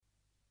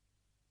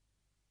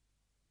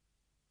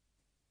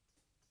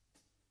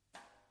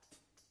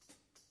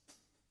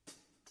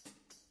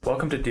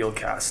Welcome to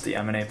Dealcast, the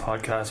M&A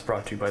podcast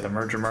brought to you by the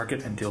Merger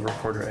Market and Deal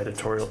Reporter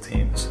editorial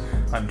teams.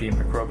 I'm Dean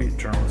McRoby,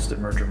 journalist at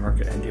Merger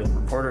Market and Deal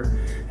Reporter,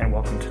 and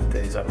welcome to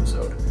today's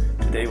episode.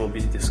 Today we'll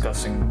be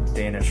discussing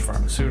Danish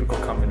pharmaceutical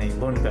company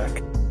Lundbeck.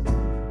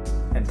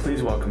 And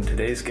please welcome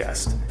today's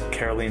guest,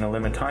 Karoliina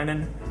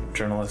Limetainen,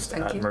 journalist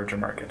at Merger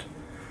Market.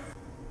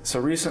 So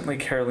recently,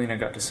 Karoliina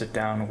got to sit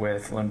down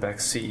with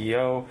Lundbeck's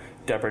CEO,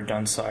 Deborah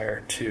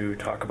Dunsire, to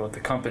talk about the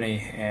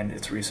company and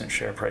its recent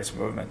share price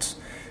movements.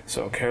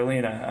 So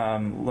Karoliina,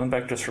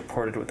 Lundbeck just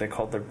reported what they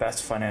called their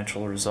best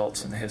financial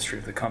results in the history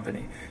of the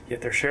company,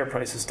 yet their share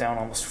price is down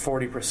almost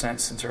 40%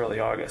 since early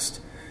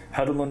August.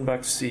 How did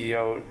Lundbeck's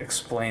CEO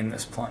explain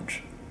this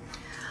plunge?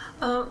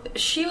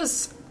 She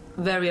was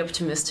very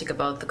optimistic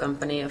about the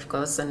company, of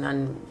course,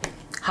 and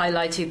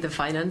highlighted the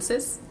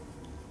finances.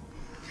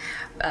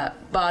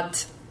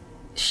 But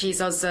she's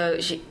also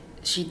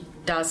she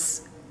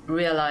does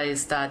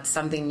realize that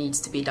something needs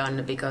to be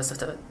done because of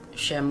the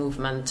share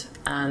movement,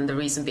 and the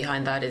reason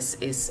behind that is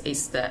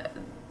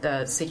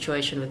the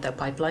situation with the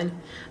pipeline.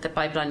 The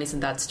pipeline isn't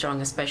that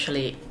strong,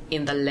 especially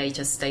in the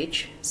later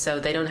stage. So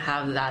they don't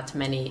have that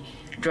many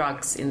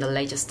drugs in the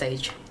later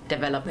stage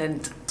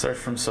development.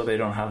 So they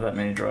don't have that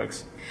many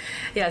drugs.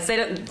 Yes, they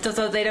don't.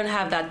 So they don't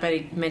have that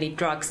many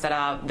drugs that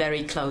are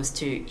very close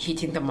to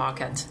hitting the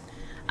market.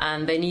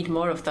 And they need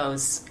more of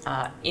those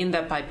in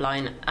their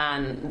pipeline,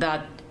 and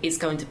that is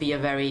going to be a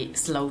very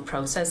slow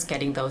process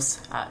getting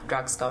those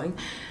drugs going.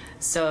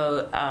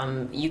 So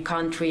you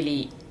can't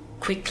really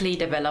quickly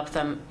develop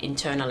them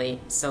internally,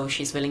 so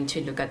she's willing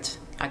to look at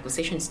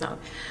acquisitions now.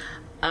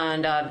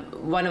 And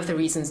one of the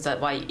reasons that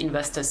why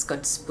investors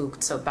got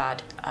spooked so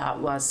bad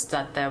was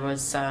that there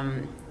was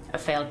a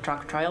failed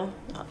drug trial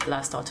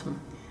last autumn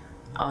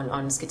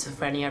on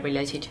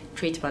schizophrenia-related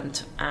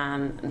treatment,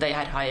 and they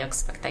had high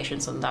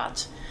expectations on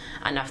that.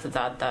 And after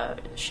that, the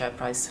share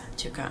price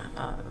took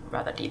a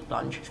rather deep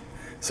plunge.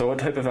 So what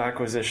type of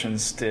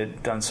acquisitions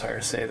did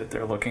Dunsire say that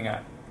they're looking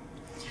at?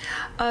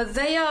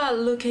 They are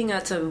looking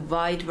at a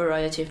wide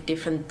variety of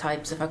different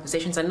types of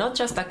acquisitions, and not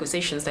just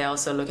acquisitions. They're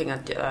also looking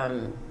at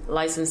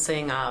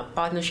licensing,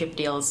 partnership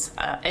deals,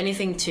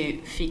 anything to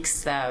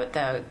fix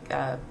their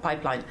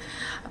pipeline.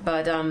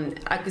 But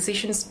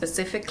acquisitions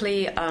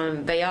specifically,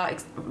 they are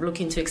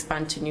looking to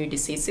expand to new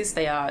diseases.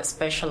 They are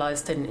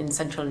specialized in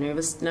central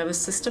nervous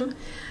system.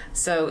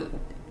 So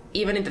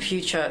even in the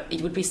future,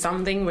 it would be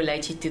something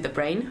related to the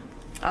brain.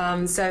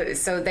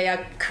 So they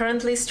are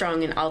currently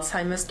strong in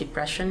Alzheimer's,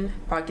 depression,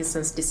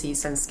 Parkinson's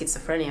disease, and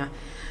schizophrenia.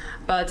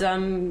 But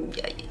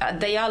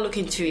they are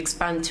looking to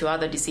expand to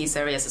other disease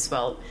areas as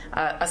well,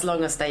 as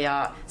long as they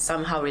are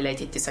somehow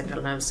related to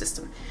central nervous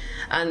system.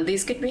 And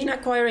this could mean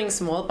acquiring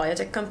small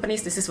biotech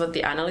companies. This is what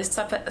the analysts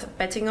are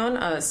betting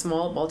on,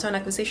 small bolt-on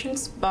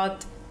acquisitions.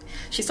 But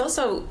she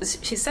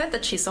said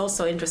that she's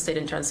also interested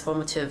in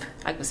transformative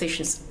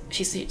acquisitions.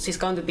 She's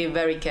going to be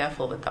very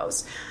careful with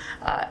those.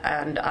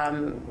 And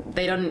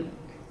they don't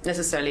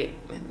necessarily,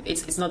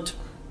 it's not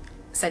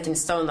set in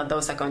stone that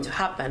those are going to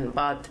happen,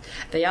 but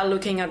they are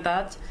looking at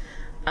that.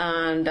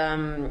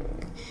 And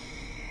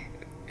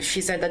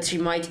she said that she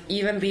might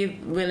even be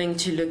willing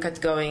to look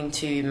at going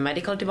to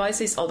medical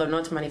devices, although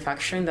not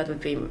manufacturing. That would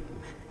be,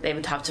 they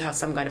would have to have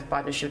some kind of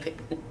partnership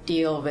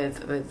deal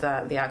with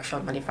the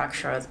actual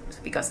manufacturer,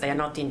 because they are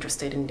not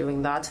interested in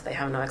doing that. They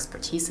have no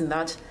expertise in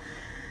that.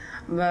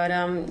 But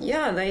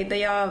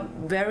they are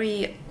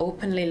very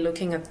openly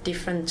looking at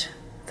different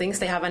things.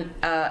 They have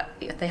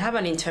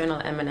an internal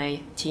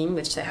M&A team,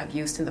 which they have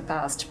used in the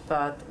past,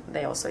 but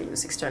they also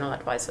use external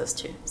advisors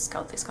to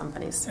scout these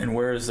companies. And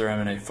where is their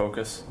M&A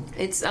focus?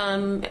 It's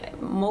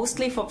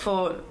mostly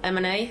for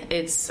M&A.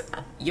 It's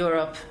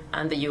Europe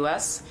and the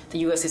US. The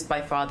US is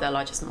by far their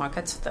largest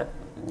market.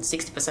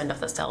 60% of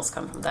the sales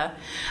come from there.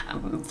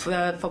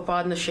 For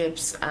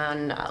partnerships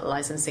and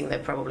licensing, they're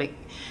probably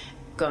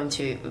going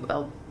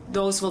to,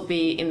 those will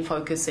be in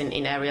focus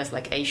in areas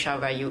like Asia,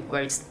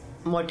 where it's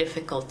more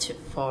difficult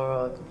for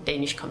a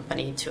Danish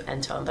company to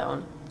enter on their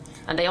own.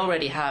 And they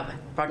already have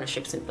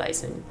partnerships in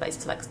place in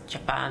places like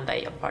Japan.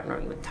 They are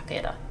partnering with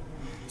Takeda.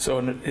 So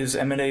is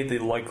M&A the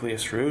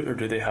likeliest route, or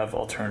do they have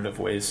alternative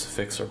ways to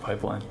fix their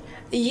pipeline?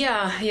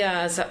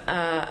 Yeah. So,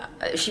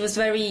 she was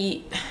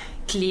very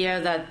clear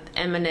that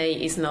M&A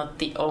is not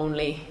the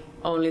only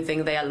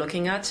thing they are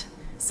looking at.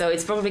 So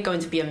it's probably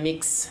going to be a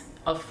mix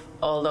of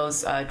all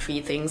those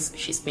three things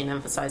she's been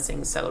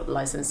emphasizing, so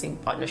licensing,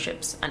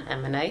 partnerships, and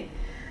M&A.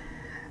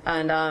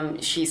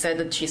 And she said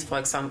that she's, for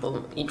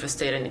example,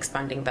 interested in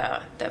expanding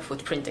their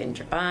footprint in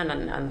Japan,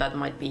 and that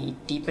might be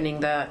deepening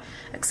their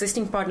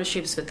existing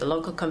partnerships with the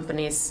local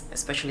companies,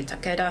 especially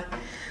Takeda.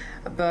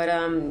 But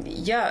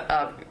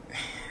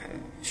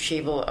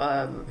she will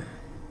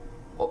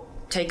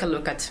take a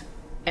look at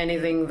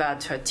anything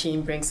that her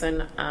team brings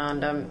in,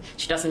 and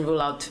she doesn't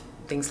rule out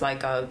things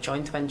like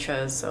joint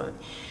ventures or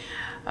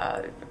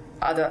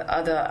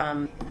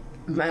other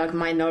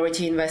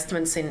minority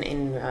investments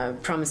in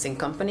promising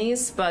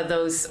companies, but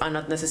those are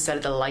not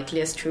necessarily the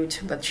likeliest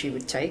route that she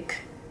would take.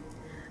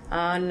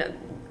 And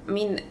I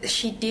mean,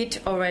 she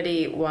did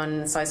already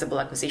one sizable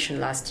acquisition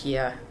last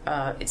year.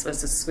 It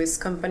was a Swiss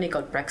company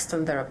called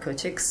Brexton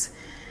Therapeutics.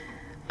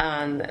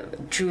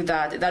 And through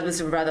that was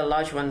a rather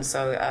large one,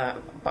 so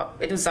but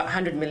it was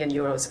 100 million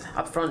euros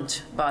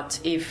upfront. But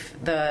if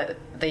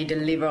they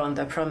deliver on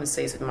their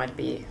promises, it might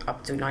be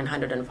up to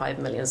 905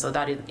 million. So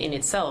that in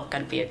itself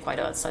can be quite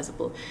a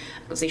sizable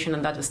acquisition,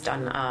 and that was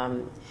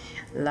done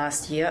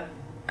last year.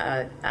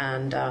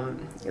 And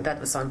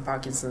that was on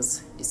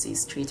Parkinson's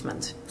disease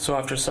treatment. So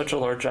after such a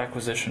large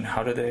acquisition,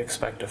 how do they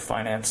expect to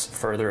finance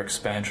further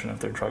expansion of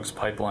their drugs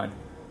pipeline?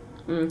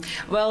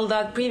 Well,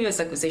 that previous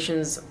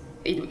acquisition,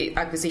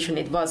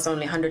 it was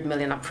only 100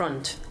 million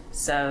upfront,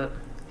 so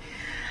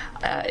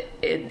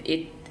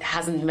it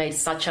hasn't made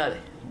such a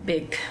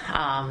big,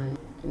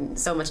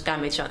 so much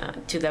damage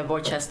to their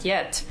war chest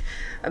yet.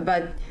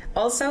 But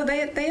also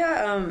they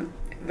are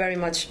very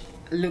much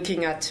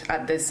looking at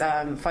this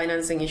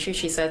financing issue.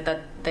 She said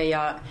that they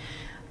are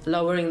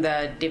lowering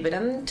the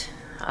dividend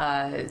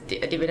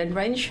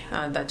range,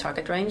 the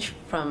target range,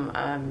 from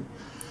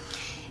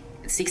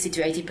 60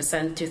 to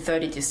 80% to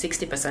 30 to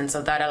 60%.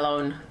 So that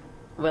alone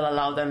will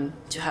allow them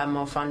to have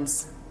more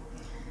funds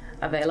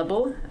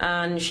available.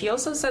 And she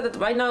also said that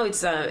right now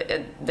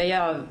they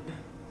are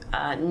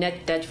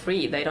net debt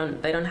free. They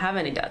don't have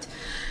any debt,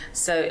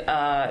 so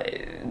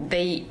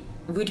they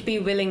would be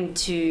willing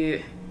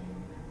to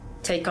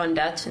take on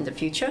debt in the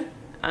future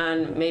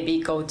and maybe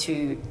go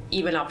to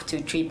even up to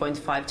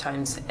 3.5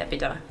 times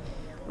EBITDA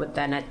with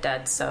their net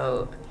debt.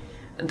 So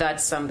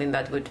that's something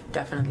that would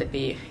definitely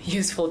be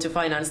useful to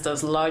finance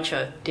those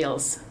larger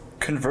deals.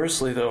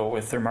 Conversely, though,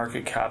 with their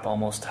market cap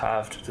almost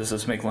halved, does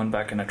this make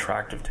Lundbeck an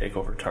attractive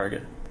takeover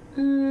target?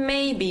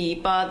 Maybe,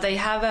 but they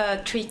have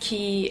a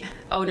tricky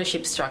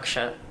ownership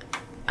structure.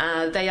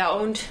 They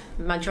are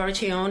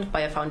majority owned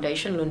by a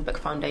foundation, Lundbeck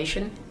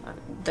Foundation.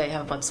 They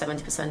have about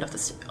 70%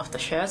 of the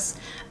shares,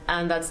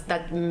 and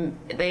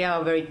they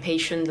are a very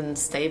patient and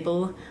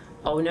stable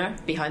owner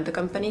behind the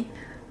company.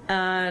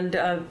 And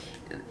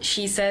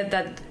she said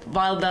that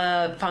while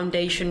the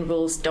foundation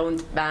rules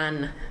don't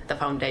ban the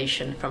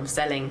foundation from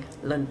selling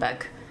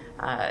Lundbeck,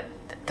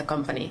 the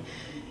company,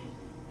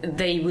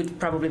 they would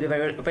probably be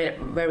very,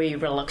 very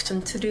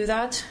reluctant to do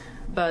that.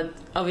 But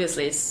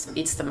obviously,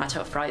 it's the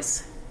matter of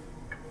price.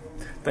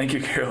 Thank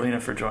you, Carolina,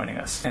 for joining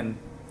us. And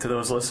to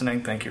those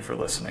listening, thank you for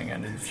listening.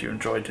 And if you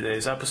enjoyed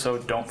today's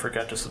episode, don't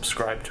forget to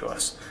subscribe to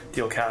us.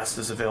 Dealcast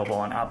is available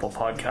on Apple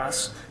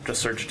Podcasts. Just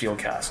search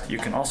Dealcast. You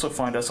can also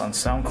find us on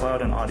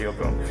SoundCloud and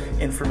AudioBoom.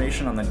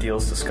 Information on the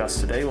deals discussed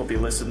today will be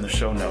listed in the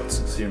show notes.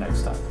 See you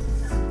next time.